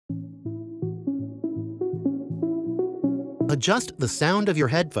Adjust the sound of your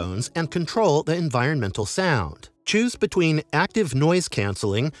headphones and control the environmental sound. Choose between active noise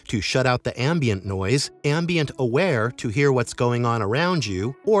canceling to shut out the ambient noise, ambient aware to hear what's going on around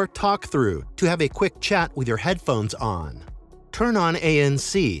you, or talk through to have a quick chat with your headphones on. Turn on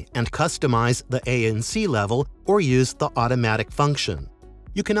ANC and customize the ANC level or use the automatic function.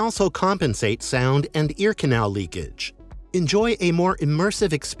 You can also compensate sound and ear canal leakage. Enjoy a more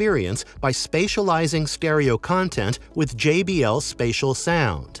immersive experience by spatializing stereo content with JBL Spatial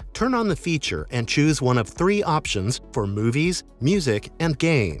Sound. Turn on the feature and choose one of 3 options for movies, music, and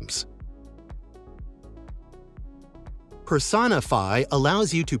games. Personify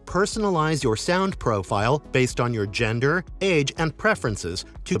allows you to personalize your sound profile based on your gender, age, and preferences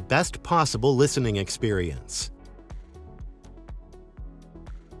to the best possible listening experience.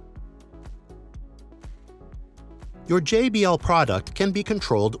 Your JBL product can be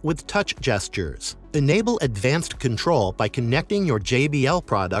controlled with touch gestures. Enable advanced control by connecting your JBL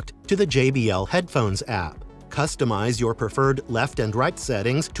product to the JBL Headphones app. Customize your preferred left and right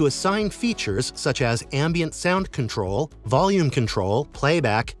settings to assign features such as ambient sound control, volume control,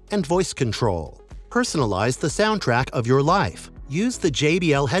 playback, and voice control. Personalize the soundtrack of your life. Use the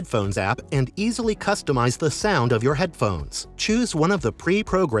JBL Headphones app and easily customize the sound of your headphones. Choose one of the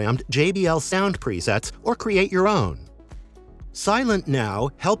pre-programmed JBL sound presets or create your own. Silent Now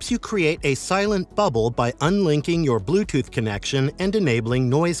helps you create a silent bubble by unlinking your Bluetooth connection and enabling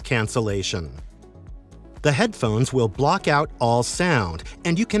noise cancellation. The headphones will block out all sound,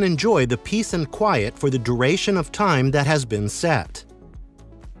 and you can enjoy the peace and quiet for the duration of time that has been set.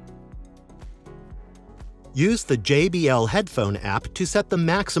 Use the JBL Headphone app to set the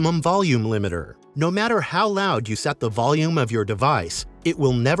maximum volume limiter. No matter how loud you set the volume of your device, it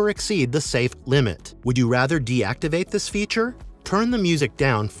will never exceed the safe limit. Would you rather deactivate this feature? Turn the music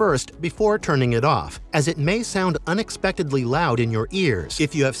down first before turning it off, as it may sound unexpectedly loud in your ears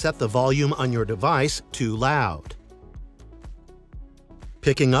if you have set the volume on your device too loud.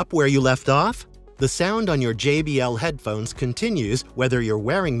 Picking up where you left off? The sound on your JBL headphones continues whether you're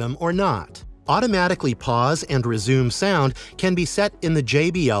wearing them or not. Automatically pause and resume sound can be set in the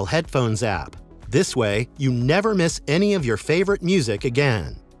JBL Headphones app. This way, you never miss any of your favorite music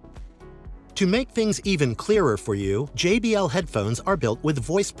again. To make things even clearer for you, JBL headphones are built with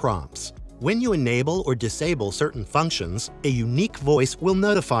voice prompts. When you enable or disable certain functions, a unique voice will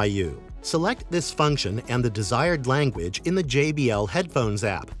notify you. Select this function and the desired language in the JBL Headphones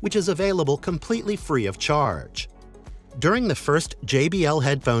app, which is available completely free of charge. During the first JBL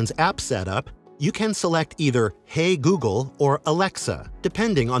Headphones app setup, you can select either Hey Google or Alexa,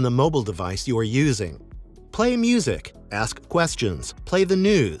 depending on the mobile device you are using. Play music, ask questions, play the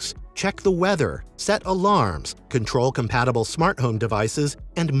news, check the weather, set alarms, control compatible smart home devices,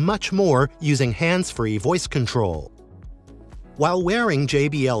 and much more using hands-free voice control. While wearing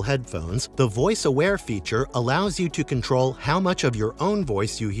JBL headphones, the Voice Aware feature allows you to control how much of your own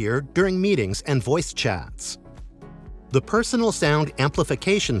voice you hear during meetings and voice chats. The Personal Sound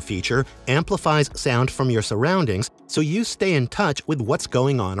Amplification feature amplifies sound from your surroundings so you stay in touch with what's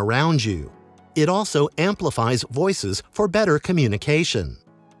going on around you. It also amplifies voices for better communication.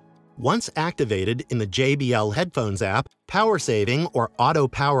 Once activated in the JBL Headphones app, power saving or auto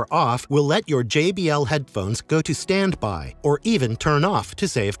power off will let your JBL headphones go to standby or even turn off to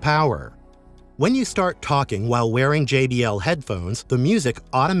save power. When you start talking while wearing JBL headphones, the music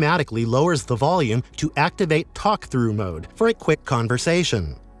automatically lowers the volume to activate talk-through mode for a quick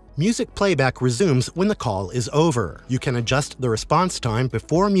conversation. Music playback resumes when the call is over. You can adjust the response time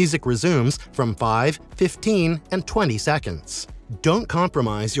before music resumes from 5, 15, and 20 seconds. Don't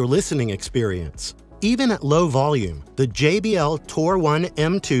compromise your listening experience. Even at low volume, the JBL Tour One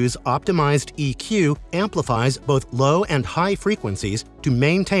M2's optimized EQ amplifies both low and high frequencies to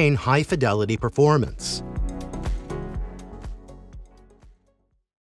maintain high-fidelity performance.